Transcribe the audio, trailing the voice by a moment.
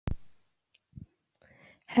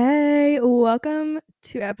Hey, welcome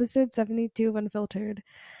to episode 72 of Unfiltered.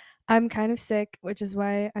 I'm kind of sick, which is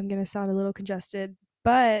why I'm going to sound a little congested,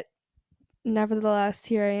 but nevertheless,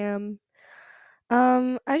 here I am.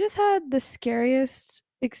 I just had the scariest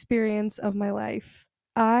experience of my life.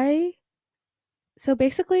 I, so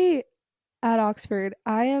basically at Oxford,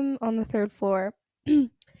 I am on the third floor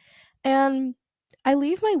and I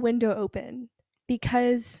leave my window open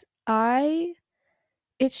because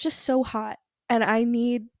it's just so hot and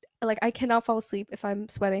I cannot fall asleep if I'm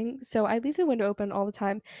sweating. So I leave the window open all the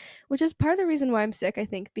time, which is part of the reason why I'm sick, I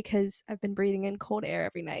think, because I've been breathing in cold air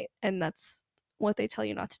every night and that's what they tell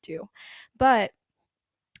you not to do. But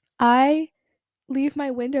I leave my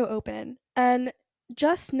window open and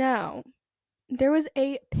just now there was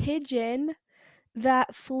a pigeon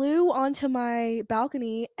that flew onto my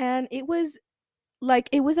balcony and it was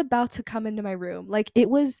about to come into my room.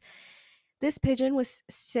 This pigeon was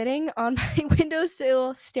sitting on my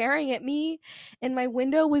windowsill staring at me, and my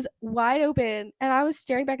window was wide open. And I was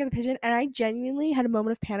staring back at the pigeon, and I genuinely had a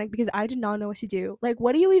moment of panic because I did not know what to do. Like,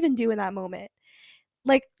 what do you even do in that moment?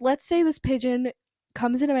 Like, let's say this pigeon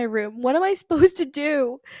comes into my room. What am I supposed to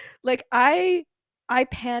do? Like, I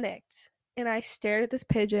panicked and I stared at this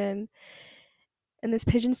pigeon, and this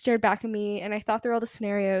pigeon stared back at me, and I thought through all the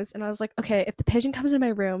scenarios, and I was like, okay, if the pigeon comes into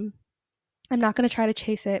my room, I'm not going to try to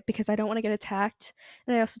chase it because I don't want to get attacked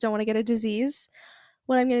and I also don't want to get a disease.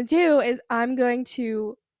 What I'm going to do is I'm going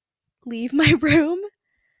to leave my room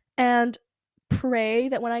and pray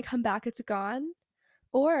that when I come back it's gone.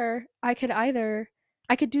 Or I could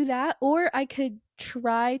do that, or I could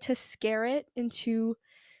try to scare it into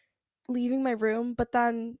leaving my room, but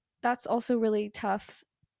then that's also really tough.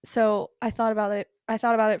 So I thought about it. I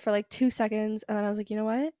thought about it for like 2 seconds and then I was like, you know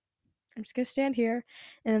what? I'm just gonna stand here.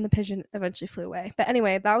 And then the pigeon eventually flew away. But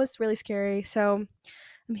anyway, that was really scary. So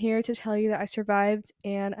I'm here to tell you that I survived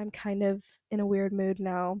and I'm kind of in a weird mood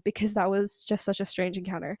now because that was just such a strange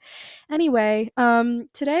encounter. Anyway,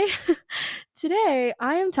 today today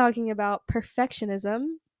I am talking about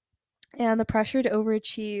perfectionism and the pressure to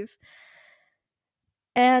overachieve.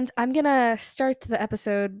 And I'm gonna start the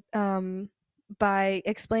episode by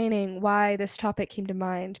explaining why this topic came to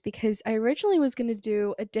mind because I originally was gonna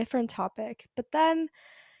do a different topic, but then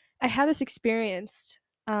I had this experience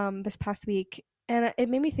this past week, and it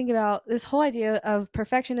made me think about this whole idea of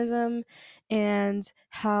perfectionism and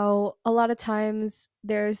how a lot of times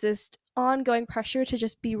there's this ongoing pressure to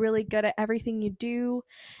just be really good at everything you do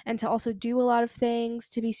and to also do a lot of things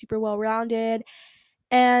to be super well rounded.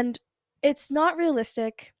 And it's not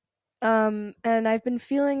realistic. And I've been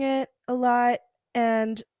feeling it a lot.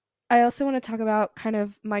 And I also want to talk about kind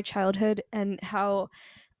of my childhood and how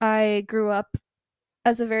I grew up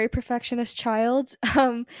as a very perfectionist child,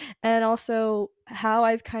 and also how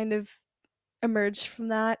I've kind of emerged from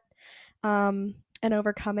that, and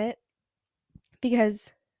overcome it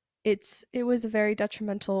because it was a very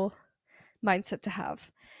detrimental mindset to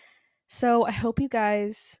have. So I hope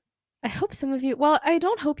some of you, well, I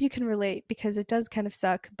don't hope you can relate because it does kind of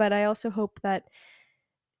suck, but I also hope that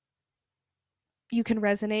you can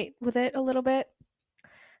resonate with it a little bit.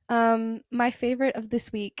 My favorite of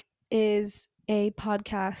this week is a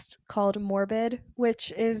podcast called Morbid,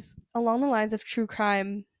 which is along the lines of true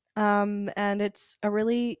crime. And it's a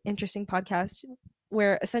really interesting podcast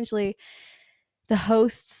where essentially the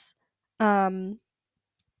hosts um,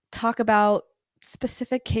 talk about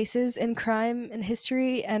specific cases in crime and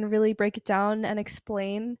history and really break it down and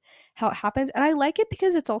explain how it happened. And I like it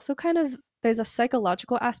because it's also kind of there's a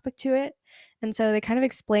psychological aspect to it. And so they kind of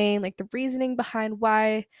explain like the reasoning behind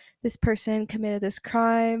why this person committed this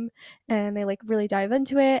crime and they like really dive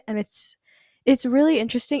into it and it's really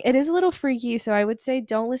interesting. It is a little freaky, so I would say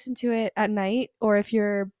don't listen to it at night or if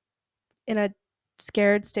you're in a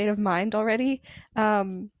scared state of mind already.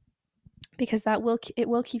 Because it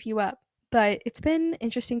will keep you up. But it's been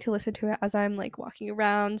interesting to listen to it as I'm like walking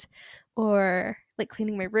around or like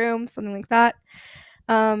cleaning my room, something like that.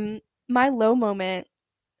 My low moment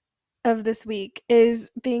of this week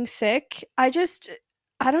is being sick. I don't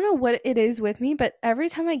know what it is with me, but every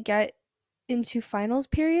time I get into finals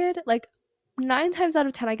period, like 9 times out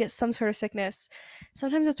of 10, I get some sort of sickness.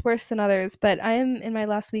 Sometimes it's worse than others, but I am in my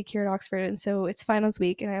last week here at Oxford, and so it's finals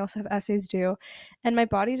week, and I also have essays due, and my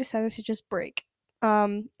body decided to just break.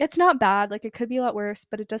 It's not bad, like it could be a lot worse,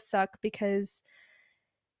 but it does suck because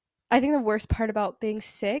I think the worst part about being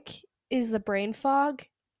sick is the brain fog,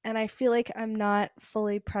 and I feel like I'm not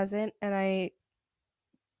fully present, and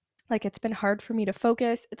Like, it's been hard for me to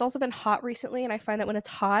focus. It's also been hot recently, and I find that when it's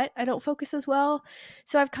hot, I don't focus as well.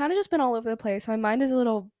 So I've kind of just been all over the place. My mind is a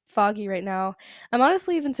little foggy right now. I'm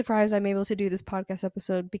honestly even surprised I'm able to do this podcast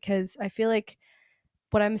episode because I feel like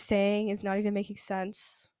what I'm saying is not even making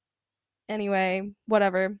sense. Anyway,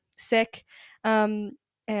 whatever. Sick. Um,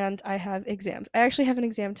 and I have exams. I actually have an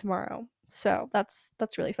exam tomorrow. So that's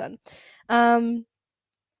really fun. Um,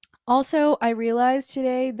 Also, I realized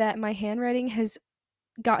today that my handwriting has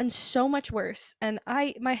gotten so much worse, and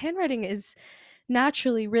I my handwriting is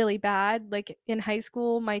naturally really bad. Like in high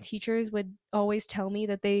school, my teachers would always tell me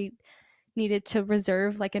that they needed to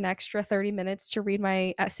reserve like an extra 30 minutes to read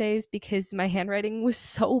my essays because my handwriting was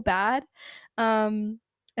so bad. Um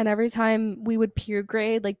and every time we would peer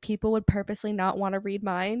grade, like people would purposely not want to read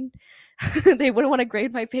mine. They wouldn't want to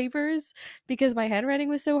grade my papers because my handwriting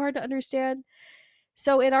was so hard to understand.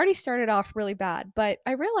 So it already started off really bad, but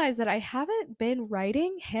I realized that I haven't been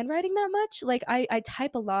handwriting that much. Like I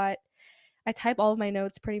type a lot. I type all of my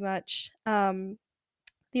notes pretty much.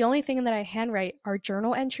 The only thing that I handwrite are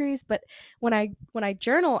journal entries, but when I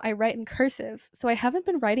journal, I write in cursive. So I haven't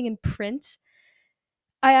been writing in print.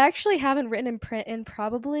 I actually haven't written in print in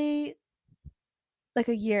probably like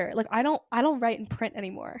a year. Like I don't write in print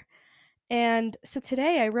anymore. And so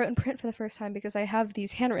today I wrote in print for the first time because I have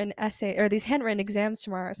these handwritten exams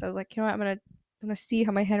tomorrow. So I was like, you know what, I'm gonna see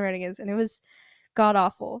how my handwriting is, and it was god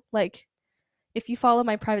awful. Like if you follow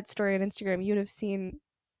my private story on Instagram, you'd have seen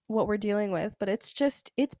what we're dealing with, but it's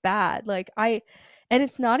bad. And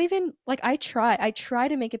it's not even like I try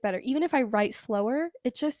to make it better. Even if I write slower,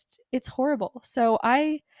 it's horrible. So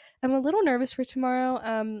I am a little nervous for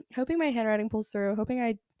tomorrow. Hoping my handwriting pulls through. Hoping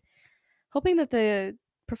that the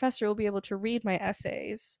professor will be able to read my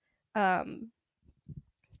essays. Um,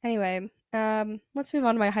 anyway, let's move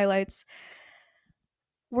on to my highlights.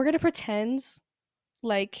 We're gonna pretend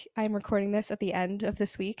like I'm recording this at the end of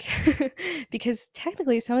this week because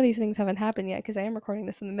technically some of these things haven't happened yet because I am recording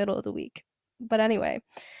this in the middle of the week. But anyway,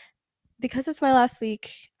 because it's my last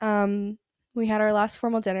week, we had our last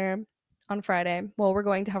formal dinner on Friday. Well, we're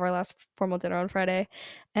going to have our last formal dinner on Friday.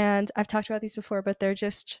 And I've talked about these before, but they're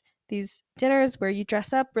just these dinners where you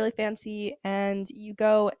dress up really fancy and you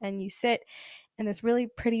go and you sit in this really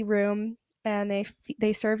pretty room, and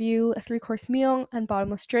they serve you a three-course meal and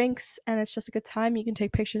bottomless drinks, and it's just a good time. You can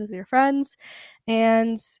take pictures with your friends,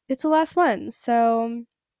 and it's the last one. So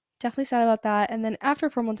definitely sad about that. And then after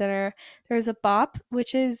formal dinner, there's a bop,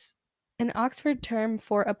 which is an Oxford term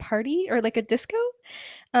for a party or like a disco.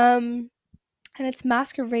 Um, and it's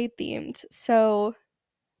masquerade themed. So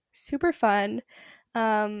super fun.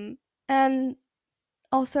 Um, and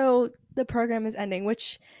also the program is ending,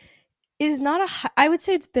 which is not I would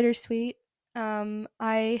say it's bittersweet.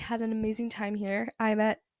 I had an amazing time here. I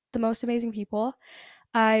met the most amazing people.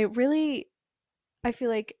 I feel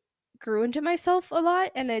like grew into myself a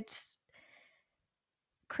lot, and it's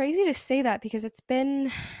crazy to say that because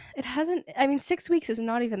it hasn't, I mean, 6 weeks is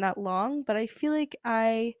not even that long, but I feel like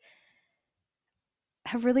I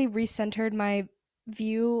have really recentered my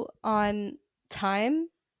view on time.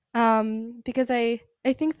 Because I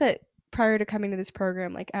think that prior to coming to this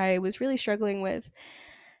program, like I was really struggling with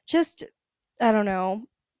just, I don't know,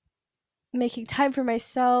 making time for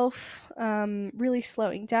myself, really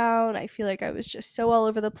slowing down. I feel like I was just so all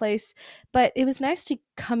over the place. But it was nice to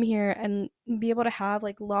come here and be able to have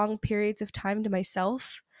like long periods of time to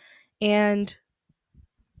myself. And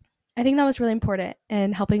I think that was really important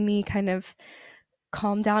in helping me kind of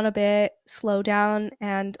calm down a bit, slow down,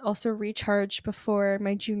 and also recharge before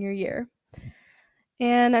my junior year.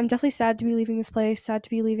 And I'm definitely sad to be leaving this place, sad to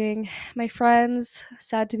be leaving my friends,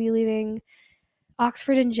 sad to be leaving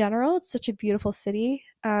Oxford in general. It's such a beautiful city.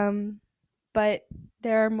 But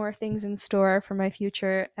there are more things in store for my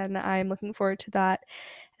future, and I'm looking forward to that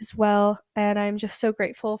as well. And I'm just so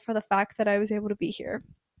grateful for the fact that I was able to be here.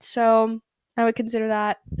 So I would consider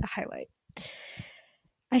that a highlight.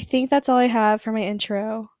 I think that's all I have for my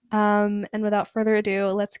intro. And without further ado,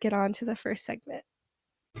 let's get on to the first segment.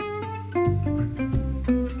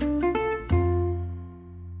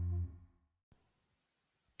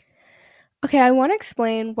 Okay, I want to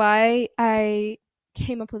explain why I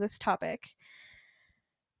came up with this topic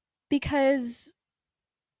because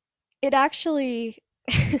it actually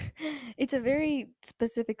it's a very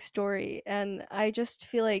specific story, and I just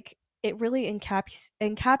feel like it really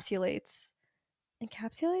encapsulates,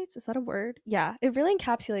 is that a word? Yeah, it really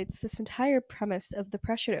encapsulates this entire premise of the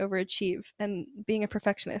pressure to overachieve and being a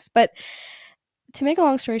perfectionist. But to make a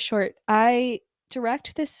long story short, I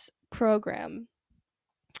direct this program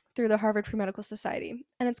through the Harvard Pre-Medical Society,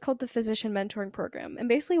 and it's called the Physician Mentoring Program. And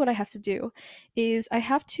basically what I have to do is I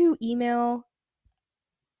have to email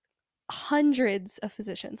hundreds of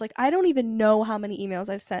physicians. Like, I don't even know how many emails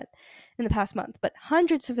I've sent in the past month, but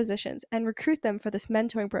hundreds of physicians, and recruit them for this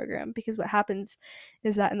mentoring program. Because what happens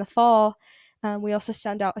is that in the fall, we also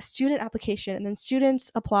send out a student application, and then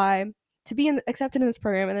students apply to be accepted in this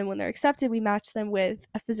program. And then when they're accepted, we match them with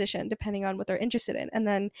a physician depending on what they're interested in. And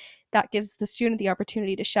then that gives the student the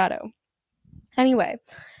opportunity to shadow. Anyway,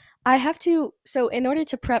 so in order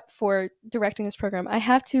to prep for directing this program, I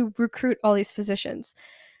have to recruit all these physicians.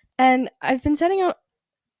 And I've been sending out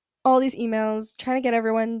all these emails, trying to get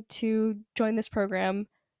everyone to join this program,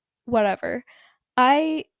 whatever.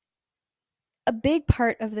 A big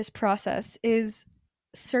part of this process is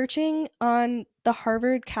searching on the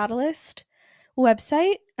Harvard Catalyst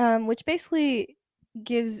website, which basically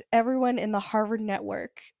gives everyone in the Harvard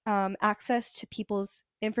network access to people's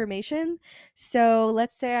information. So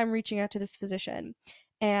let's say I'm reaching out to this physician,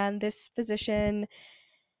 and this physician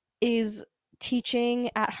is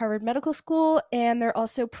teaching at Harvard Medical School, and they're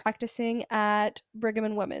also practicing at Brigham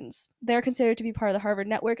and Women's. They're considered to be part of the Harvard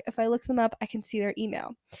network. If I look them up, I can see their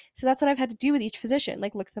email. So that's what I've had to do with each physician,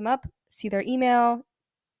 like look them up, see their email,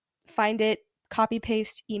 find it, copy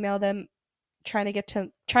paste, email them, trying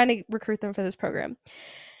to recruit them for this program.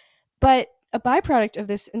 But a byproduct of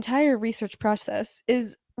this entire research process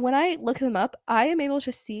is when I look them up, I am able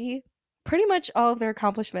to see pretty much all of their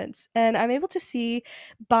accomplishments. And I'm able to see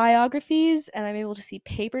biographies, and I'm able to see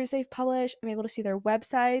papers they've published. I'm able to see their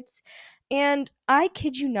websites. And I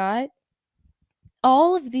kid you not,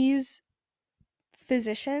 all of these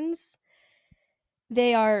physicians,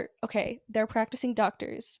 they're practicing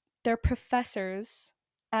doctors, they're professors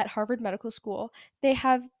at Harvard Medical School. They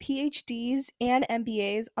have PhDs and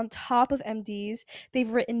MBAs on top of MDs.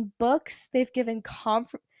 They've written books, they've given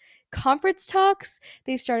conference talks,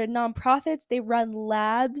 they've started nonprofits, they run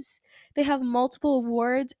labs, they have multiple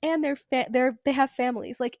awards, and they have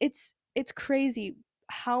families. Like, it's crazy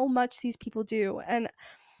how much these people do. And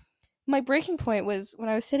my breaking point was when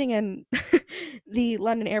I was sitting in the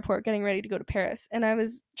London airport getting ready to go to Paris, and I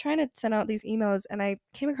was trying to send out these emails, and I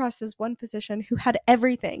came across this one physician who had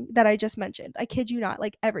everything that I just mentioned. I kid you not,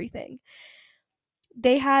 like everything.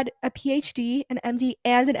 They had a PhD, an MD,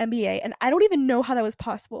 and an MBA, and I don't even know how that was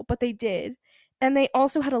possible, but they did. And they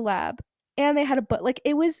also had a lab, and they had a book. Like,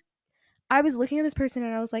 I was looking at this person,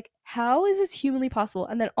 and I was like, how is this humanly possible?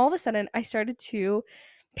 And then all of a sudden, I started to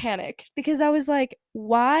panic, because I was like,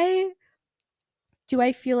 why do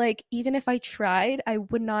I feel like even if I tried, I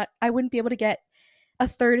wouldn't be able to get a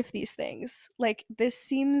third of these things? Like, this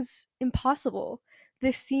seems impossible.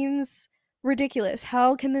 This seems ridiculous.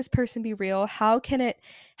 How can this person be real? How can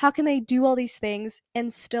they do all these things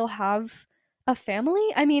and still have a family?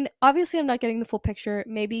 I mean, obviously I'm not getting the full picture.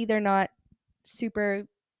 Maybe they don't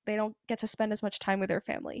get to spend as much time with their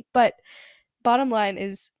family. But bottom line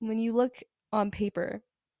is, when you look on paper,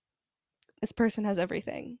 this person has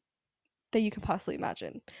everything that you can possibly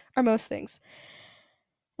imagine, or most things.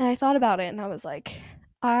 And I thought about it, and I was like,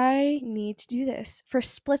 I need to do this. For a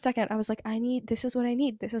split second, I was like, this is what I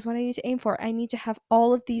need. This is what I need to aim for. I need to have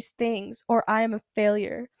all of these things, or I am a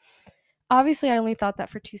failure. Obviously, I only thought that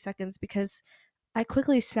for 2 seconds, because I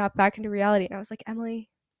quickly snapped back into reality, and I was like, Emily,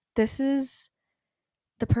 this is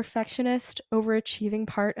the perfectionist, overachieving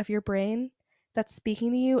part of your brain that's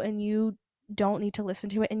speaking to you, and you don't need to listen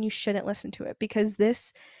to it, and you shouldn't listen to it, because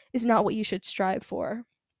this is not what you should strive for.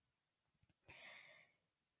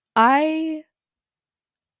 I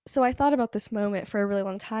thought about this moment for a really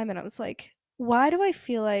long time, and I was like, why do I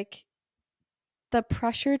feel like the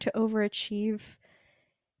pressure to overachieve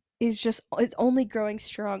it's only growing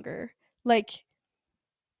stronger? Like,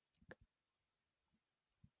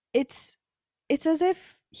 it's as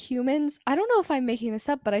if humans, I don't know if I'm making this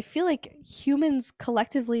up, but I feel like humans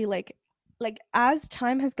collectively, like as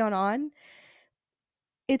time has gone on,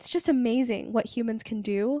 it's just amazing what humans can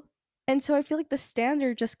do. And so I feel like the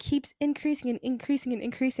standard just keeps increasing and increasing and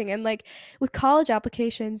increasing. And like with college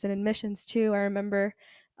applications and admissions too, I remember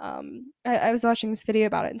I was watching this video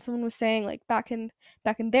about it, and someone was saying, like, back in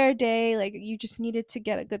their day, like, you just needed to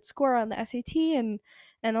get a good score on the SAT,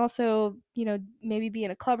 and also, you know, maybe be in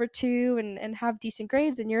a club or two, and have decent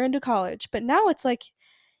grades, and you're into college. But now it's like,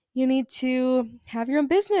 you need to have your own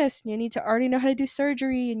business, and you need to already know how to do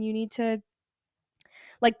surgery, and you need to,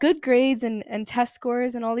 like, good grades and test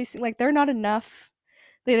scores and all these things, like, they're not enough.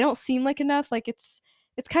 They don't seem like enough. Like, it's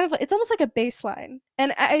kind of, it's almost like a baseline.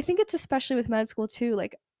 And I think it's especially with med school too.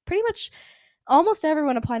 Like, pretty much almost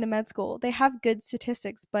everyone applying to med school, they have good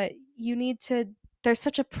statistics, but there's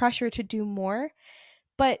such a pressure to do more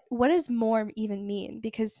But what does more even mean?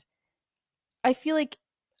 Because I feel like,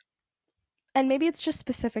 and maybe it's just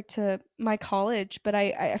specific to my college, but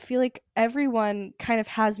I feel like everyone kind of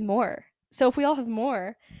has more. So if we all have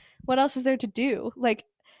more, what else is there to do? Like,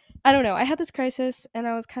 I don't know. I had this crisis and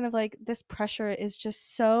I was kind of like, this pressure is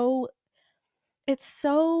just so, it's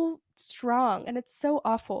so strong and it's so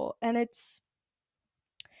awful. And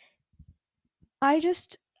I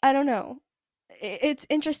don't know. It's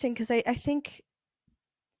interesting because I think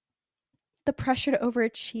the pressure to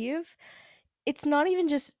overachieve, it's not even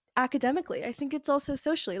just academically. I think it's also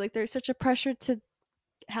socially. Like, there's such a pressure to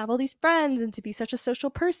have all these friends and to be such a social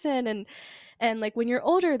person, and like when you're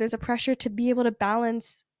older there's a pressure to be able to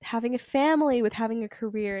balance having a family with having a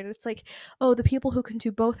career, and it's like, oh, the people who can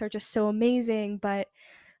do both are just so amazing, but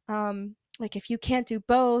like if you can't do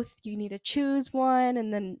both you need to choose one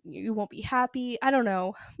and then you won't be happy. I don't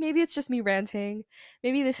know, maybe it's just me ranting,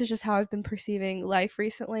 maybe this is just how I've been perceiving life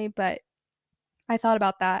recently, but I thought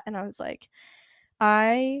about that and I was like,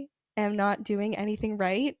 I am not doing anything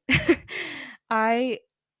right. i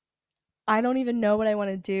I don't even know what I want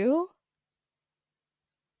to do.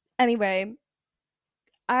 Anyway,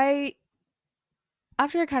 I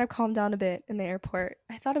after I kind of calmed down a bit in the airport,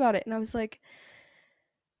 I thought about it and I was like,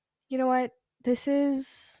 you know what? This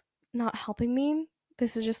is not helping me.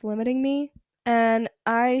 This is just limiting me. And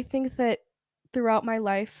I think that throughout my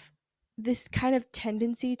life, this kind of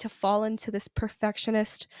tendency to fall into this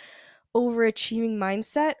perfectionist, overachieving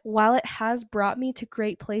mindset, while it has brought me to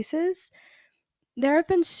great places, there have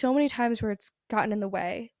been so many times where it's gotten in the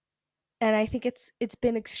way. And I think it's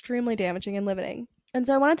been extremely damaging and limiting. And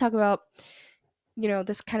so I want to talk about,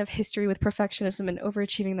 this kind of history with perfectionism and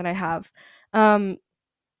overachieving that I have. Um,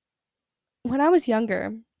 when I was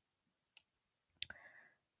younger,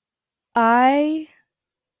 I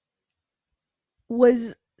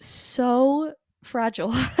was so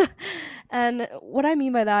fragile. And what I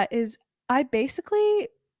mean by that is I basically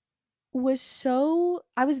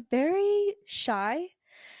I was very shy.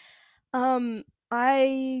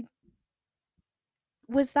 I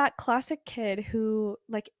was that classic kid who,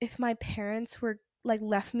 like, if my parents were like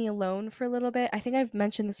left me alone for a little bit, I think I've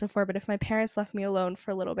mentioned this before, but if my parents left me alone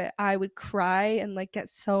for a little bit, I would cry and like get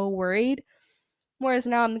so worried. Whereas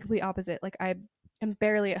now I'm the complete opposite. Like, I am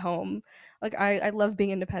barely at home. Like, I love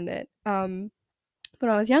being independent. But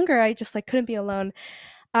when I was younger, I just like couldn't be alone.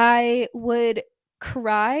 I would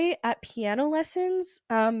cry at piano lessons,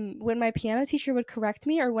 when my piano teacher would correct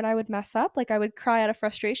me or when I would mess up. Like, I would cry out of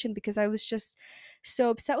frustration because I was just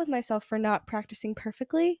so upset with myself for not practicing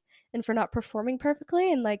perfectly and for not performing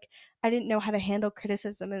perfectly. And like, I didn't know how to handle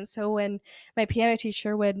criticism. And so when my piano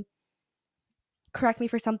teacher would correct me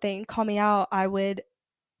for something, call me out, I would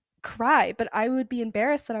cry, but I would be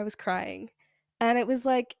embarrassed that I was crying. And it was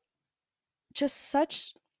like just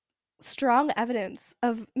such strong evidence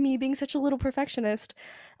of me being such a little perfectionist.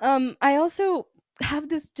 I also have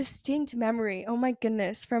this distinct memory, oh my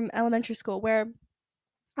goodness, from elementary school where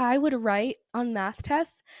I would write on math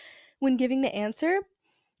tests when giving the answer,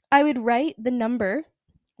 I would write the number,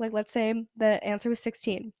 like let's say the answer was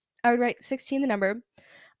 16. I would write 16 the number.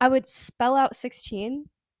 I would spell out 16,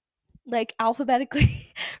 like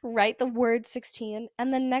alphabetically write the word 16,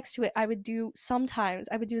 and then next to it I would do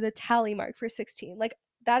the tally mark for 16. Like,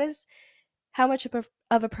 that is how much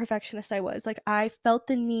of a perfectionist I was. Like, I felt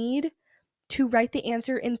the need to write the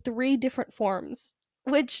answer in 3 different forms,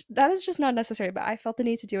 which that is just not necessary, but I felt the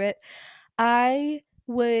need to do it. I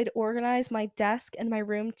would organize my desk and my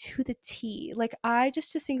room to the T. Like, I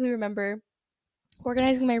just distinctly remember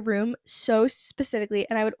organizing my room so specifically,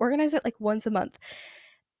 and I would organize it like once a month.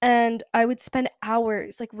 And I would spend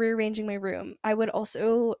hours like rearranging my room.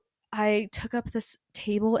 I took up this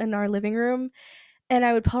table in our living room and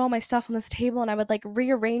I would put all my stuff on this table and I would like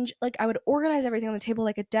rearrange, like I would organize everything on the table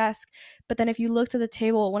like a desk. But then if you looked at the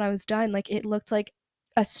table when I was done, like it looked like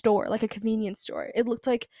a store, like a convenience store. It looked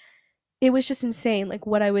like it was just insane. Like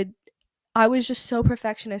I was just so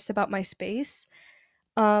perfectionist about my space.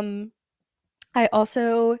 Um, I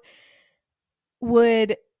also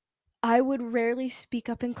would I would rarely speak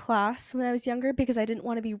up in class when I was younger because I didn't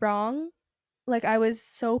want to be wrong. Like, I was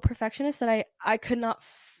so perfectionist that I could not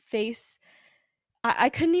face I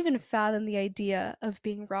couldn't even fathom the idea of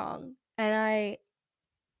being wrong. And I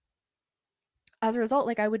as a result,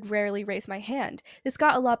 like I would rarely raise my hand. This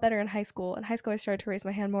got a lot better in high school. In high school I started to raise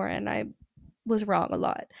my hand more and I was wrong a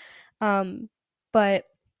lot. But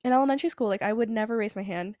in elementary school, like I would never raise my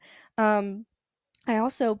hand. Um I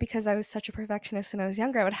also, because I was such a perfectionist when I was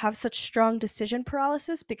younger, I would have such strong decision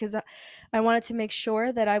paralysis because I wanted to make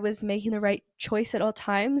sure that I was making the right choice at all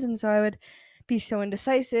times. And so I would be so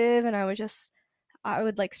indecisive and I would just, I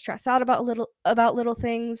would like stress out about little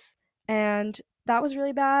things, and that was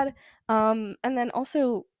really bad. And then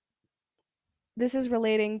also, this is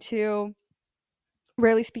relating to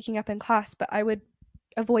rarely speaking up in class, but I would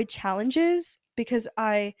avoid challenges because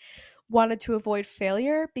I wanted to avoid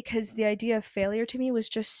failure, because the idea of failure to me was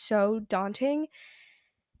just so daunting.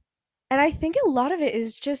 And I think a lot of it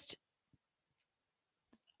is just,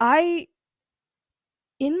 I,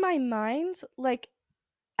 in my mind, like,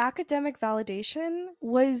 academic validation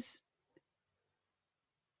was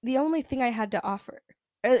the only thing I had to offer.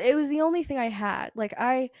 It was the only thing I had. Like,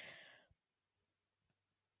 I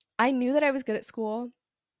knew that I was good at school,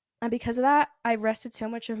 and because of that, I rested so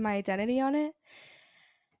much of my identity on it.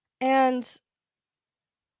 And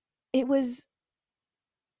it was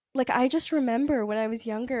like, I just remember when I was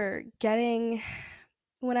younger getting,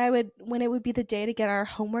 when it would be the day to get our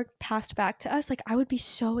homework passed back to us, like, I would be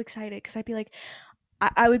so excited because I'd be like,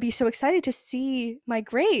 I would be so excited to see my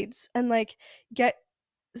grades and like get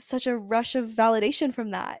such a rush of validation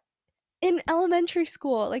from that. In elementary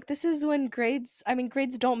school, like, this is when grades, I mean,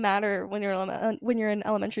 grades don't matter when when you're in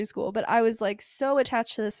elementary school, but I was like so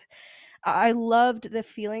attached to this. I loved the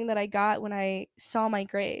feeling that I got when I saw my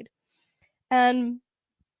grade. And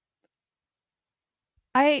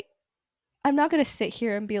I I'm not going to sit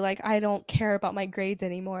here and be like, I don't care about my grades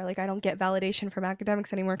anymore. Like, I don't get validation from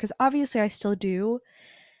academics anymore, because obviously I still do.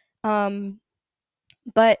 Um,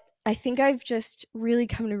 but I think I've just really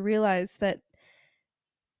come to realize that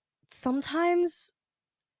sometimes,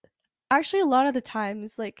 actually, a lot of the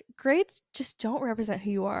times, like, grades just don't represent who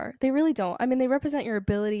you are. They really don't. I mean, they represent your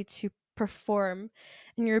ability to perform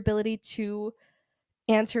and your ability to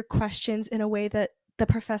answer questions in a way that the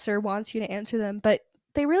professor wants you to answer them, but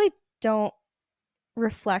they really don't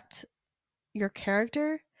reflect your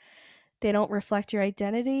character. They don't reflect your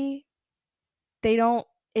identity. They don't,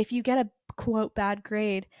 if you get a quote bad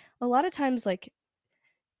grade, a lot of times, like,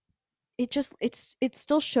 it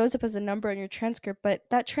still shows up as a number in your transcript, but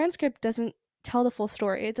that transcript doesn't tell the full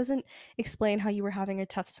story. It doesn't explain how you were having a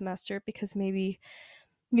tough semester because maybe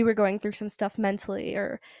you were going through some stuff mentally,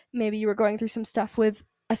 or maybe you were going through some stuff with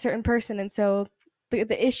a certain person, and so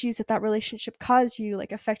the issues that that relationship caused you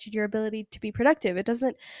like affected your ability to be productive. It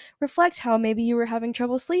doesn't reflect how maybe you were having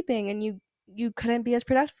trouble sleeping and you couldn't be as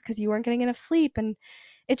productive because you weren't getting enough sleep, and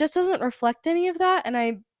it just doesn't reflect any of that. And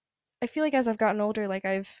I feel like as I've gotten older, like,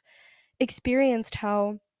 I've experienced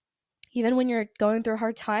how even when you're going through a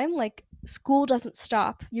hard time, like, school doesn't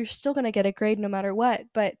stop. You're still going to get a grade no matter what,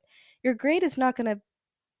 but your grade is not going to,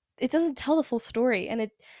 it doesn't tell the full story. And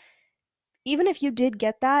it, even if you did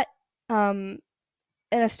get that, um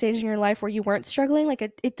in a stage in your life where you weren't struggling, like,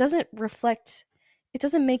 it doesn't reflect, it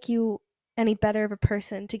doesn't make you any better of a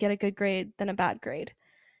person to get a good grade than a bad grade,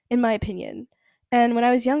 in my opinion. And when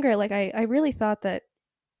I was younger, like, I really thought that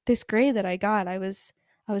this grade that I got, I was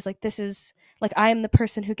like, this is, like, I am the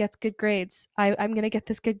person who gets good grades. I'm gonna get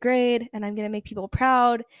this good grade, and I'm gonna make people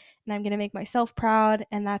proud, and I'm gonna make myself proud,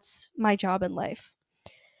 and that's my job in life.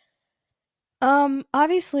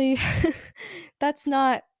 Obviously, that's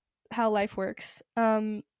not how life works.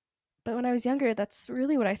 But when I was younger, that's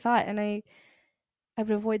really what I thought, and I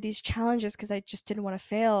would avoid these challenges because I just didn't want to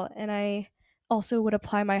fail, and I also would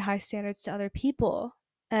apply my high standards to other people.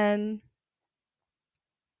 And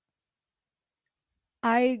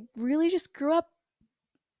I really just grew up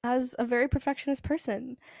as a very perfectionist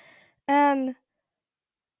person. And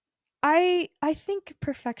I think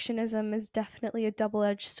perfectionism is definitely a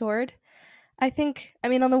double-edged sword. I think, I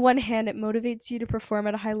mean, on the one hand, it motivates you to perform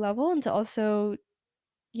at a high level and to also,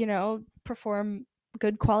 perform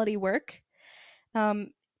good quality work.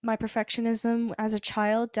 Um, my perfectionism as a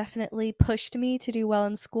child definitely pushed me to do well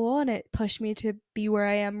in school, and it pushed me to be where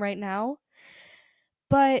I am right now.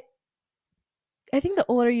 But I think the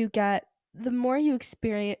older you get, the more you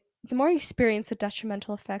experience the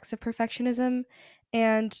detrimental effects of perfectionism.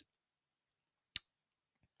 And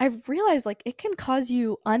I've realized, like, it can cause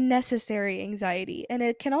you unnecessary anxiety, and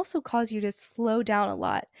it can also cause you to slow down a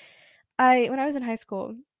lot. When I was in high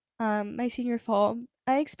school, my senior fall,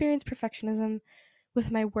 I experienced perfectionism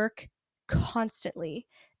with my work constantly.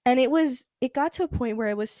 And it got to a point where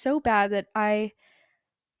it was so bad that I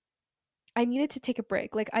needed to take a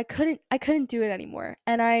break. Like, I couldn't do it anymore.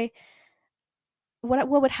 And what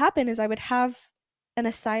would happen is I would have an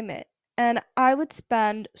assignment, and I would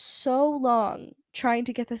spend so long trying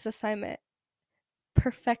to get this assignment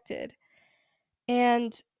perfected.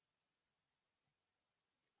 And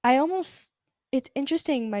I almost, it's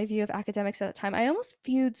interesting, my view of academics at the time. I almost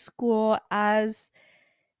viewed school as,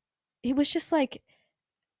 it was just like,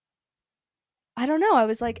 I don't know, I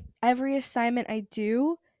was like, every assignment I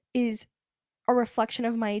do is a reflection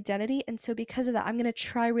of my identity. And so because of that, I'm going to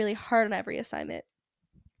try really hard on every assignment.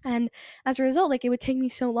 And as a result, like, it would take me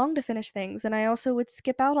so long to finish things. And I also would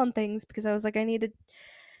skip out on things because I was like, I need to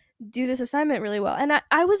do this assignment really well. And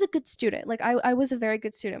I was a good student. Like, I was a very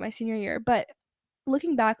good student my senior year. But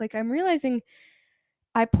looking back, like, I'm realizing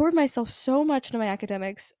I poured myself so much into my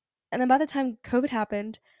academics. And then by the time COVID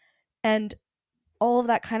happened and all of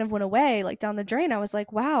that kind of went away, like down the drain, I was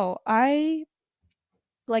like, wow, I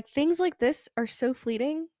like, things like this are so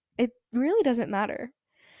fleeting. It really doesn't matter.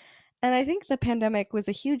 And I think the pandemic was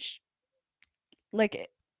like,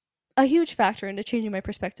 a huge factor into changing my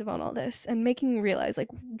perspective on all this and making me realize, like,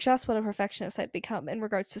 just what a perfectionist I'd become in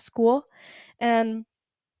regards to school. And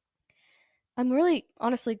I'm really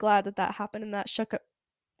honestly glad that that happened and that shook up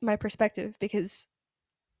my perspective, because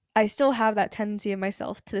I still have that tendency of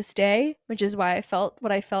myself to this day, which is why I felt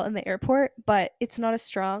what I felt in the airport, but it's not as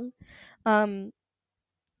strong. Um,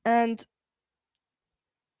 and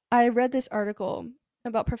I read this article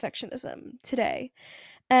about perfectionism today,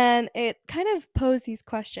 and it kind of posed these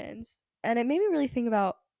questions, and it made me really think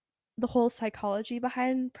about the whole psychology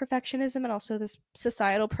behind perfectionism and also this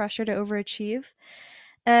societal pressure to overachieve.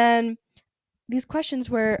 And these questions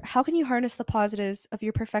were: how can you harness the positives of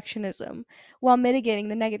your perfectionism while mitigating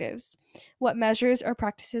the negatives? What measures or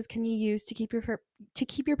practices can you use to keep your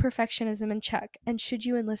perfectionism in check? And should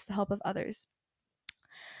you enlist the help of others?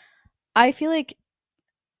 I feel like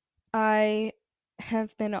I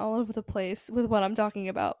have been all over the place with what I'm talking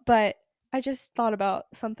about, but I just thought about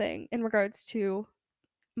something in regards to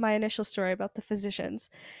my initial story about the physicians.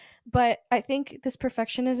 But I think this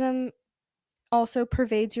perfectionism also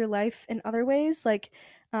pervades your life in other ways. Like,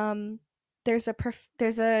 um, there's a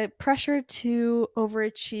pressure to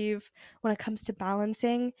overachieve when it comes to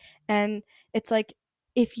balancing, and it's like,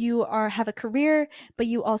 if you are have a career, but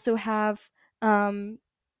um,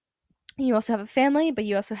 you also have a family, but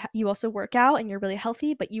you also work out and you're really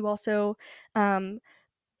healthy, but you also um,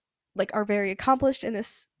 like, are very accomplished in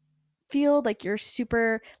this field, like, you're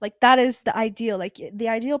super, like, that is the ideal, like, the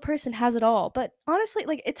ideal person has it all. But honestly,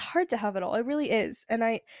 like, it's hard to have it all, it really is. And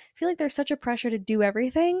I feel like there's such a pressure to do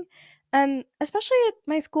everything, and especially at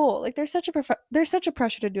my school, like, there's such a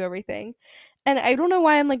pressure to do everything. And I don't know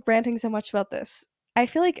why I'm like ranting so much about this. I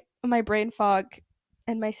feel like my brain fog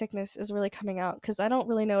and my sickness is really coming out because I don't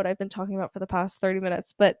really know what I've been talking about for the past 30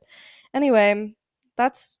 minutes. But anyway,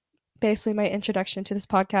 that's basically my introduction to this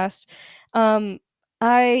podcast. um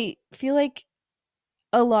I feel like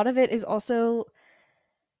a lot of it is also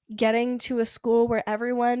getting to a school where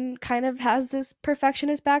everyone kind of has this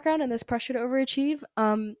perfectionist background and this pressure to overachieve,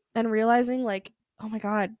 and realizing, like, oh my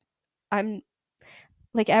god, I'm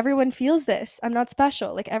like, everyone feels this. I'm not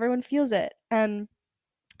special. Like, everyone feels it. And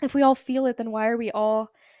if we all feel it, then why are we all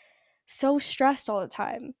so stressed all the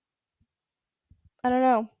time? I don't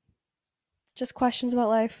know. Just questions about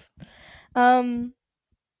life. Um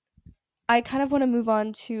I kind of want to move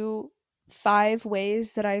on to 5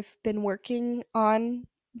 ways that I've been working on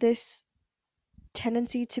this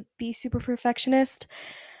tendency to be super perfectionist,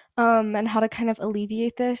 and how to kind of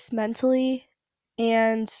alleviate this mentally.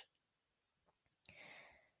 And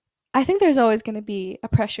I think there's always going to be a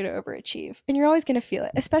pressure to overachieve, and you're always going to feel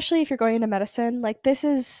it, especially if you're going into medicine. Like,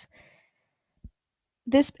 it's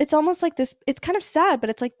almost like this, it's kind of sad, but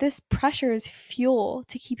it's like this pressure is fuel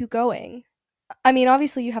to keep you going. I mean,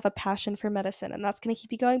 obviously you have a passion for medicine and that's going to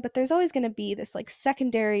keep you going, but there's always going to be this, like,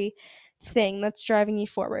 secondary thing that's driving you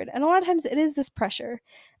forward. And a lot of times it is this pressure.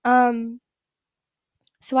 Um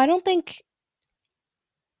so I don't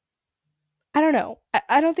know.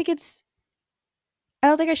 I don't think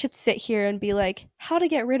I should sit here and be like, how to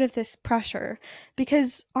get rid of this pressure,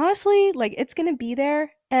 because honestly, like, it's going to be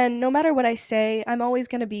there, and no matter what I say, I'm always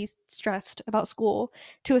going to be stressed about school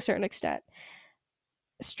to a certain extent.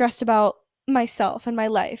 Stressed about myself and my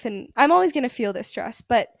life, and I'm always going to feel this stress.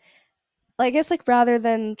 But I guess, like, rather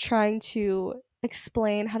than trying to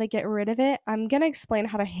explain how to get rid of it, I'm going to explain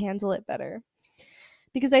how to handle it better.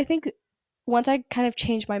 Because I think once I kind of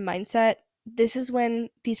changed my mindset, this is when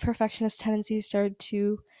these perfectionist tendencies started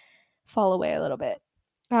to fall away a little bit.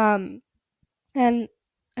 Um, and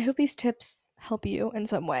I hope these tips help you in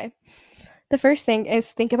some way. The first thing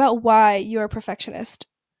is, think about why you're a perfectionist.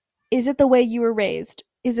 Is it the way you were raised?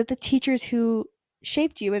 Is it the teachers who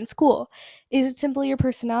shaped you in school? Is it simply your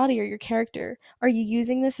personality or your character? Are you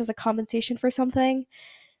using this as a compensation for something?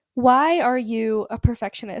 Why are you a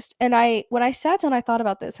perfectionist? And when I sat down, I thought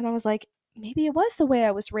about this and I was like, maybe it was the way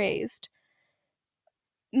I was raised.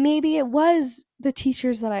 maybe it was the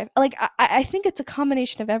teachers that I think it's a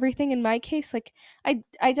combination of everything in my case. Like I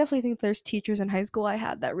definitely think there's teachers in high school I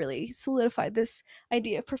had that really solidified this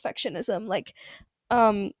idea of perfectionism. Like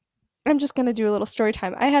um I'm just going to do a little story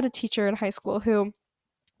time. I had a teacher in high school who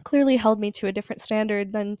clearly held me to a different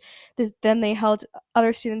standard than they held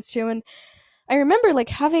other students to. And I remember like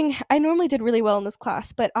having I normally did really well in this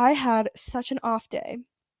class, but I had such an off day.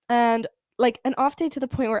 And like an off day to the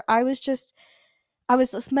point where I was just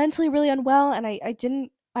mentally really unwell, and I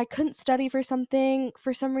couldn't study for something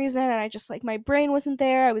for some reason, and I just like my brain wasn't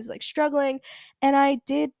there. I was like struggling, and I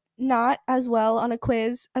did not as well on a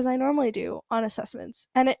quiz as I normally do on assessments.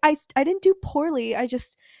 And I didn't do poorly. I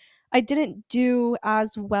didn't do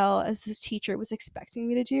as well as this teacher was expecting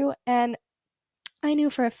me to do. And I knew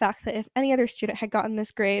for a fact that if any other student had gotten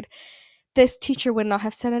this grade, this teacher would not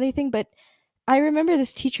have said anything. But I remember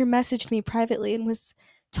this teacher messaged me privately and was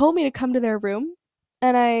told me to come to their room.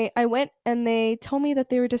 And I went, and they told me that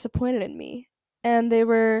they were disappointed in me. And they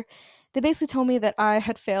basically told me that I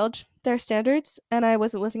had failed their standards and I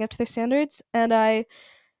wasn't living up to their standards. And I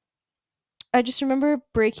just remember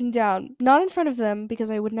breaking down, not in front of them because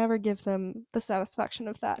I would never give them the satisfaction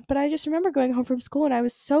of that. But I just remember going home from school and I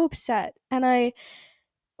was so upset. And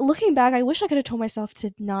looking back, I wish I could have told myself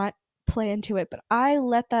to not play into it, but I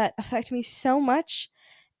let that affect me so much,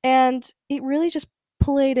 and it really just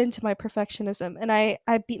played into my perfectionism, and I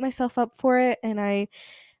beat myself up for it, and I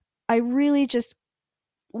really just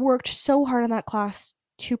worked so hard in that class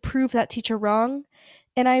to prove that teacher wrong.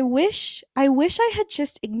 And I wish I had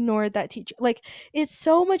just ignored that teacher. Like, it's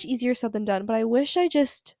so much easier said than done, but I wish I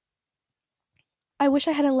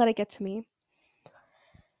hadn't let it get to me.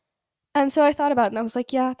 And so I thought about it and I was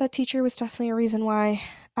like, yeah, that teacher was definitely a reason why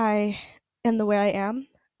I am the way I am.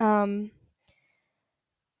 Um,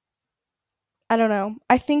 I don't know.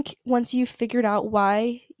 I think once you've figured out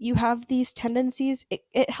why you have these tendencies,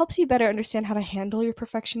 it helps you better understand how to handle your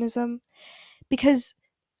perfectionism. Because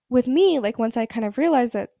with me, like once I kind of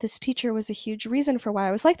realized that this teacher was a huge reason for why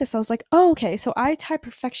I was like this, I was like, oh, okay, so I tie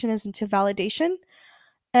perfectionism to validation.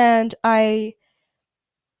 And I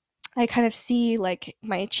kind of see like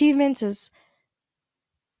my achievements as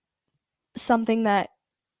something that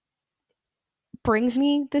brings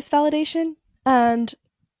me this validation. And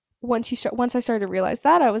once I started to realize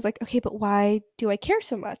that, I was like, okay, but why do I care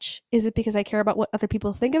so much? Is it because I care about what other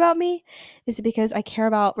people think about me? Is it because I care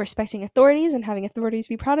about respecting authorities and having authorities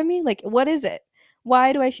be proud of me? Like, what is it?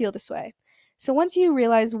 Why do I feel this way? So once you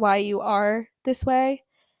realize why you are this way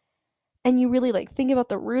and you really like think about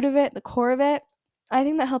the root of it, the core of it, I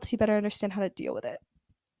think that helps you better understand how to deal with it.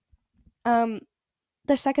 Um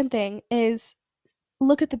the second thing is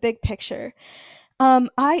look at the big picture.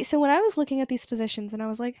 I so when I was looking at these positions and I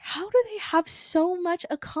was like, how do they have so much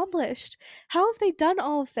accomplished? How have they done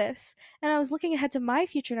all of this? And I was looking ahead to my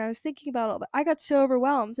future and I was thinking about all that. I got so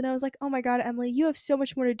overwhelmed and I was like, oh my God, Emily, you have so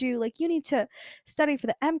much more to do. Like, you need to study for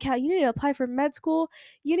the MCAT, you need to apply for med school,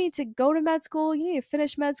 you need to go to med school, you need to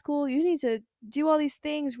finish med school, you need to do all these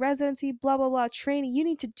things, residency, blah, blah, blah, training. You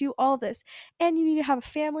need to do all this. And you need to have a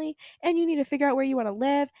family, and you need to figure out where you want to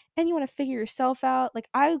live, and you want to figure yourself out. Like,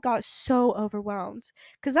 I got so overwhelmed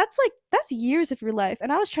because that's years of your life,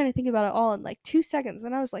 and I was trying to think about it all in like 2 seconds,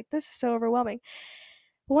 and I was like, this is so overwhelming.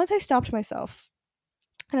 But once I stopped myself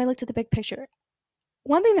and I looked at the big picture,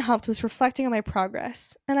 one thing that helped was reflecting on my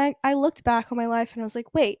progress. And I looked back on my life and I was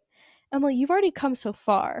like, wait, Emily, you've already come so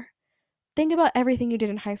far. Think about everything you did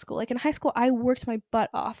in high school. Like, in high school, I worked my butt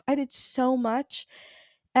off, I did so much.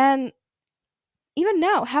 And even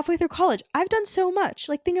now, halfway through college, I've done so much.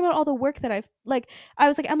 Like, think about all the work that I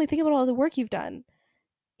was like, Emily, think about all the work you've done.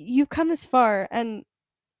 You've come this far, and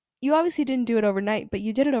you obviously didn't do it overnight, but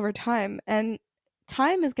you did it over time, and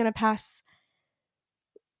time is going to pass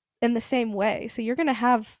in the same way. So you're going to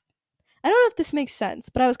have, I don't know if this makes sense,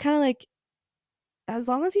 but I was kind of like, as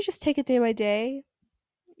long as you just take it day by day,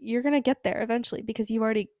 you're going to get there eventually because you've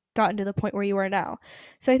already gotten to the point where you are now.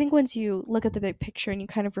 So I think once you look at the big picture and you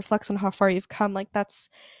kind of reflect on how far you've come, like that's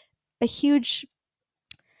a huge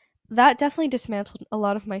that definitely dismantled a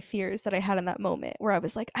lot of my fears that I had in that moment where I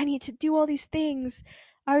was like, I need to do all these things.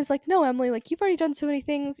 I was like, no, Emily, like you've already done so many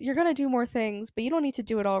things. You're going to do more things, but you don't need to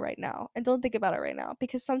do it all right now. And don't think about it right now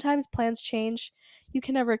because sometimes plans change. You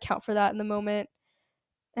can never account for that in the moment.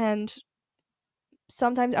 And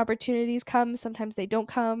sometimes opportunities come, sometimes they don't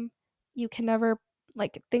come. You can never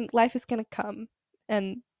like think life is going to come,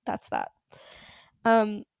 and that's that.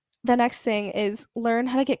 Um the next thing is learn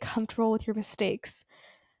how to get comfortable with your mistakes.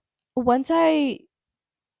 Once I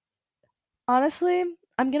honestly,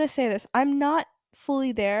 I'm going to say this. I'm not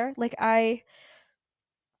fully there. Like,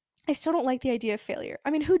 I still don't like the idea of failure.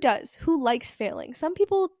 I mean, who does? Who likes failing? Some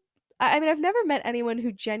people, I mean, I've never met anyone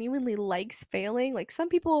who genuinely likes failing. Like, some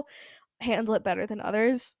people handle it better than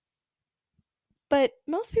others, but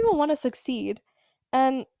most people want to succeed.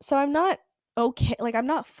 And so I'm not okay, like, I'm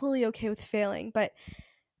not fully okay with failing, but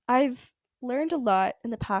I've learned a lot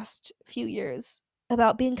in the past few years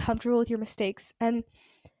about being comfortable with your mistakes. And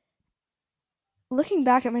looking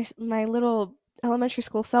back at my little elementary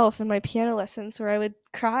school self and my piano lessons where I would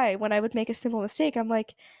cry when I would make a simple mistake, I'm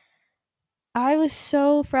like, I was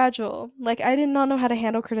so fragile. Like, I did not know how to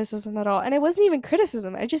handle criticism at all. And it wasn't even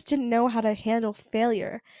criticism. I just didn't know how to handle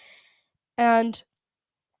failure. And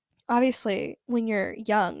obviously, when you're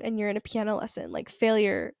young and you're in a piano lesson, like,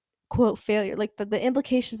 failure, quote failure, like, the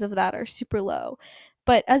implications of that are super low.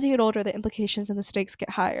 But as you get older, the implications and the stakes get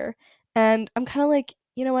higher. And I'm kind of like,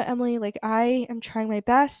 you know what, Emily, like, I am trying my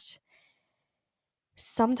best.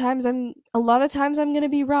 A lot of times I'm going to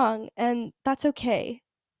be wrong, and that's okay.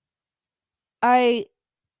 I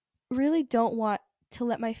really don't want to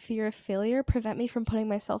let my fear of failure prevent me from putting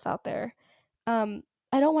myself out there. Um,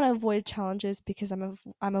 I don't want to avoid challenges because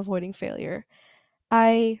I'm avoiding failure.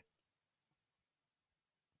 I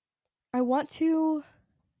I want to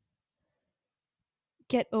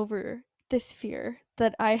get over this fear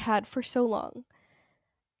that I had for so long,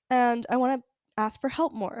 and I want to ask for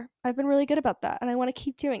help more. I've been really good about that, and I want to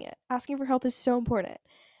keep doing it. Asking for help is so important.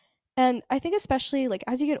 And I think especially like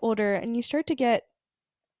as you get older and you start to get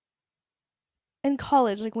in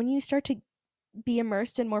college, like when you start to be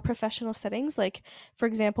immersed in more professional settings, like for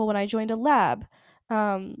example, when I joined a lab,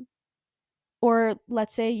 um, or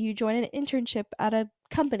let's say you join an internship at a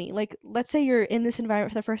company, like let's say you're in this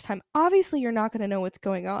environment for the first time, obviously you're not going to know what's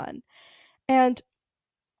going on. And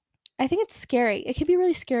I think it's scary. It can be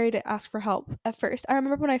really scary to ask for help at first. I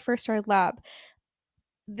remember when I first started lab,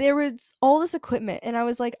 there was all this equipment and I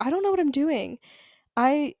was like, I don't know what I'm doing.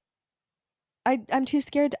 I I'm too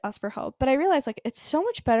scared to ask for help. But I realized like it's so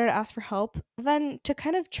much better to ask for help than to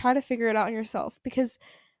kind of try to figure it out on yourself, because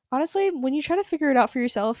honestly, when you try to figure it out for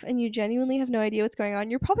yourself and you genuinely have no idea what's going on,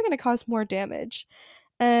 you're probably going to cause more damage.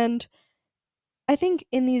 And I think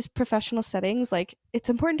in these professional settings, like it's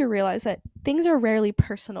important to realize that things are rarely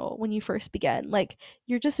personal when you first begin. Like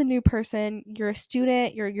you're just a new person, you're a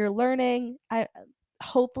student, you're learning. I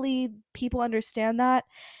hopefully people understand that.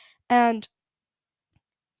 And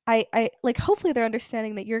I like hopefully they're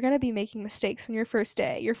understanding that you're gonna be making mistakes on your first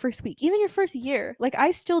day, your first week, even your first year. Like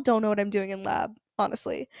I still don't know what I'm doing in lab,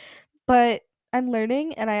 honestly. But I'm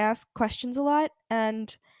learning and I ask questions a lot,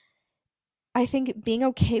 and I think being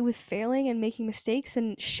okay with failing and making mistakes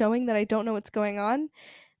and showing that I don't know what's going on,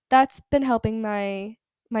 that's been helping my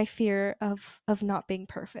fear of not being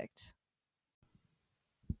perfect.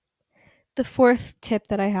 The fourth tip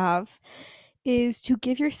that I have is to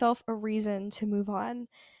give yourself a reason to move on.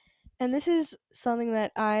 And this is something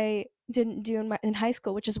that I didn't do in high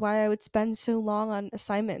school, which is why I would spend so long on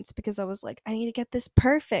assignments, because I was like, I need to get this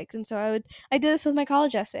perfect. And so I did this with my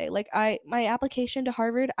college essay. Like my application to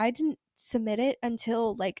Harvard, I didn't submit it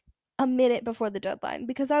until like a minute before the deadline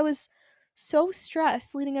because I was so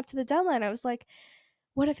stressed leading up to the deadline. I was like,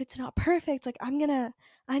 what if it's not perfect? Like I need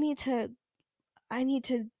to I need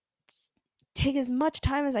to take as much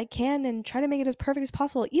time as I can and try to make it as perfect as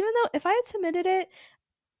possible. Even though if I had submitted it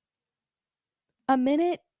a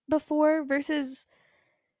minute before versus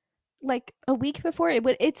like a week before, it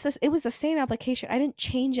was the same application. I didn't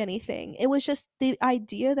change anything. It was just the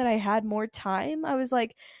idea that I had more time. I was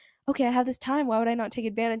like, okay, I have this time, why would I not take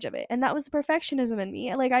advantage of it? And that was the perfectionism in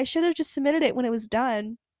me. Like I should have just submitted it when it was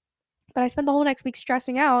done, but I spent the whole next week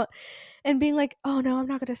stressing out and being like, oh no, I'm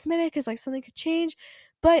not going to submit it because like something could change.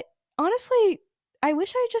 But honestly, I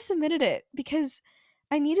wish I just submitted it because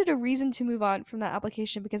I needed a reason to move on from that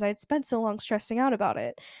application because I had spent so long stressing out about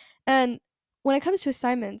it. And when it comes to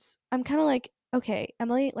assignments, I'm kind of like, okay,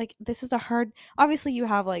 Emily, like this is a hard, obviously you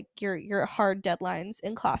have like your hard deadlines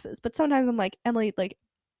in classes, but sometimes I'm like, Emily, like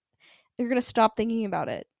you're going to stop thinking about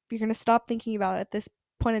it. You're going to stop thinking about it at this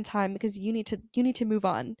point in time because you need to move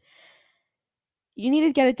on. You need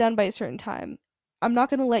to get it done by a certain time. I'm not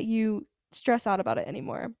going to let you stress out about it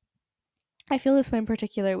anymore. I feel this way in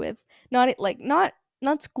particular with not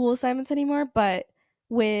school assignments anymore, but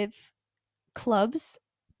with clubs.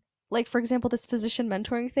 Like for example, this physician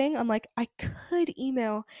mentoring thing. I'm like, I could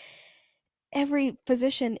email every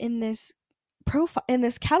physician in this profile in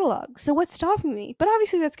this catalog. So what's stopping me? But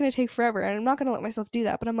obviously that's going to take forever and I'm not going to let myself do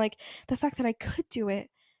that. But I'm like, the fact that I could do it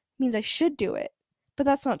means I should do it. But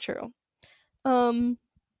that's not true. Um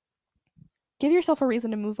Give yourself a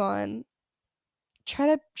reason to move on. Try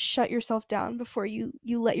to shut yourself down before you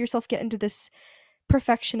let yourself get into this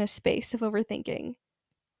perfectionist space of overthinking.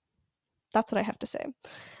 That's what I have to say.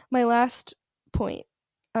 My last point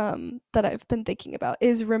that I've been thinking about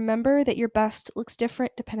is remember that your best looks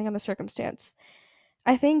different depending on the circumstance.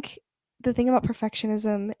 I think the thing about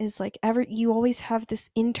perfectionism is like you always have this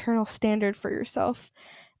internal standard for yourself.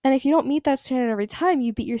 And if you don't meet that standard every time,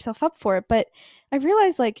 you beat yourself up for it. But I've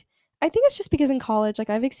realized like I think it's just because in college, like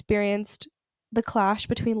I've experienced the clash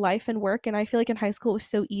between life and work, and I feel like in high school it was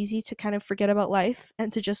so easy to kind of forget about life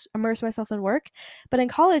and to just immerse myself in work. But in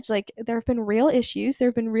college, like there have been real issues, there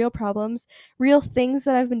have been real problems, real things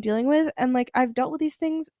that I've been dealing with, and like I've dealt with these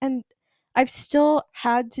things and I've still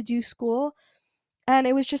had to do school, and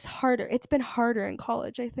it was just harder. It's been harder in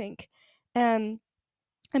college, I think. And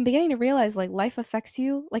I'm beginning to realize like life affects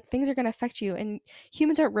you, like things are going to affect you, and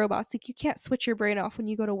humans aren't robots. Like you can't switch your brain off when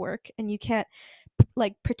you go to work, and you can't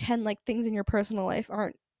like pretend like things in your personal life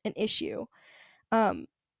aren't an issue. Um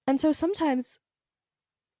and so sometimes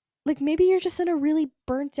like maybe you're just in a really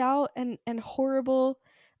burnt out and horrible,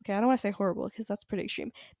 okay, I don't want to say horrible because that's pretty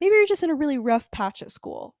extreme. Maybe you're just in a really rough patch at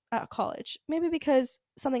school, at college. Maybe because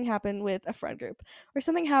something happened with a friend group, or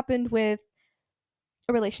something happened with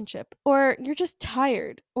a relationship, or you're just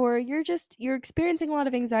tired, or you're experiencing a lot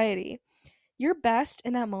of anxiety. Your best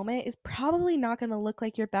in that moment is probably not going to look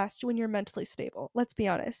like your best when you're mentally stable. Let's be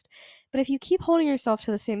honest. But if you keep holding yourself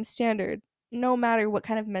to the same standard, no matter what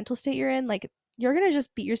kind of mental state you're in, like you're going to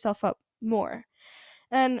just beat yourself up more.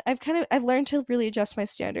 And I've learned to really adjust my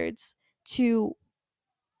standards to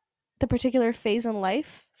the particular phase of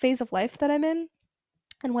life that I'm in.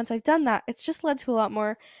 And once I've done that, it's just led to a lot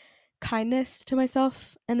more kindness to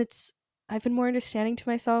myself, and I've been more understanding to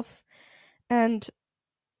myself. And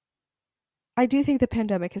I do think the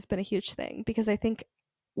pandemic has been a huge thing because I think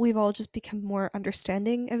we've all just become more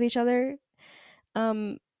understanding of each other.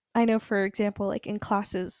 Um, I know, for example, like in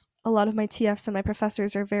classes, a lot of my TFs and my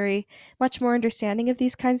professors are very much more understanding of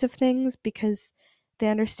these kinds of things because they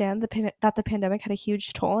understand that the pandemic had a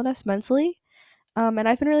huge toll on us mentally. And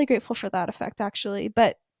I've been really grateful for that effect, actually.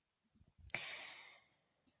 But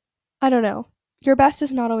I don't know. Your best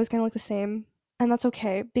is not always going to look the same, and that's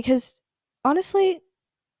okay because honestly,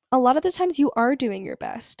 a lot of the times you are doing your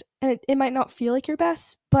best, and it might not feel like your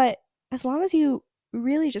best, but as long as you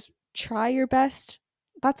really just try your best,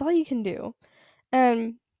 that's all you can do.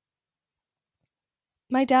 And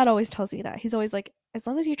my dad always tells me that. He's always like, as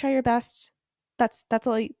long as you try your best, that's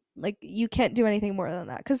all like you can't do anything more than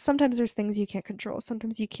that because sometimes there's things you can't control.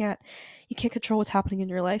 Sometimes you can't control what's happening in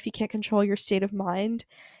your life. You can't control your state of mind.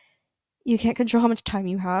 You can't control how much time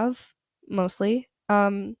you have, mostly.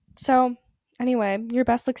 So anyway, your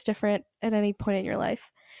best looks different at any point in your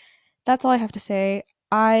life. That's all I have to say.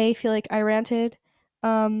 I feel like I ranted,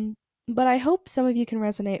 um, but I hope some of you can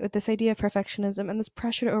resonate with this idea of perfectionism and this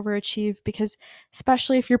pressure to overachieve because,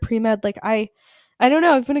 especially if you're pre med, like I don't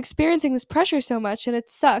know, I've been experiencing this pressure so much and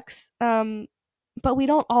it sucks. But we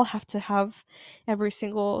don't all have to have every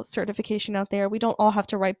single certification out there. We don't all have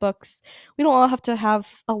to write books. We don't all have to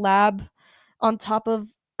have a lab on top of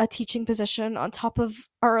a teaching position, on top of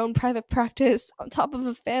our own private practice, on top of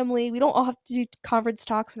a family. We don't all have to do conference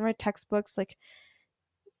talks and write textbooks. Like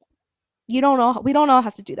we don't all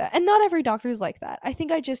have to do that. And not every doctor is like that. I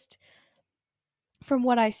think I just from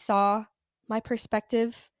what I saw, my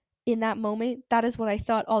perspective in that moment, that is what I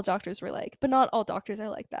thought all doctors were like. But not all doctors are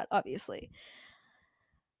like that, obviously.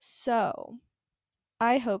 So,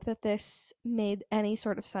 I hope that this made any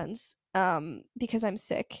sort of sense because I'm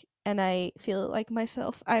sick and I feel like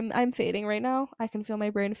myself. I'm fading right now. I can feel my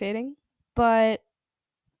brain fading. But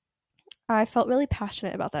I felt really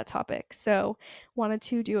passionate about that topic. So, wanted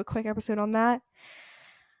to do a quick episode on that.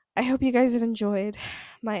 I hope you guys have enjoyed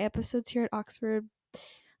my episodes here at Oxford.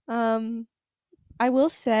 Um I will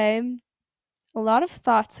say a lot of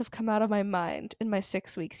thoughts have come out of my mind in my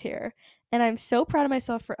 6 weeks here, and I'm so proud of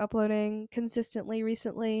myself for uploading consistently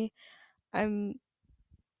recently. I'm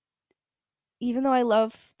Even though I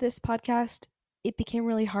love this podcast, it became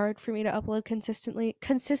really hard for me to upload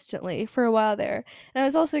consistently for a while there. And I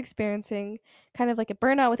was also experiencing kind of like a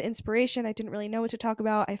burnout with inspiration. I didn't really know what to talk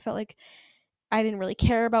about. I felt like I didn't really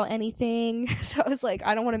care about anything. So I was like,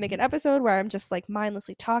 I don't want to make an episode where I'm just like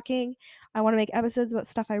mindlessly talking. I want to make episodes about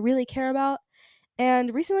stuff I really care about.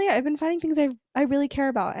 And recently I've been finding things I really care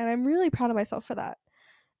about, and I'm really proud of myself for that.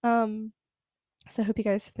 Um so I hope you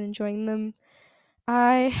guys have been enjoying them.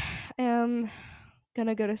 I am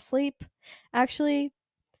gonna go to sleep. Actually,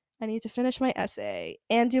 I need to finish my essay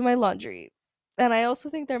and do my laundry. And I also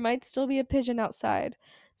think there might still be a pigeon outside.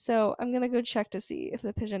 So I'm gonna go check to see if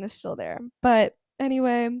the pigeon is still there. But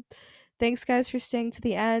anyway, thanks guys for staying to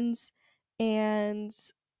the end. And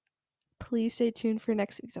please stay tuned for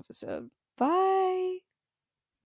next week's episode. Bye.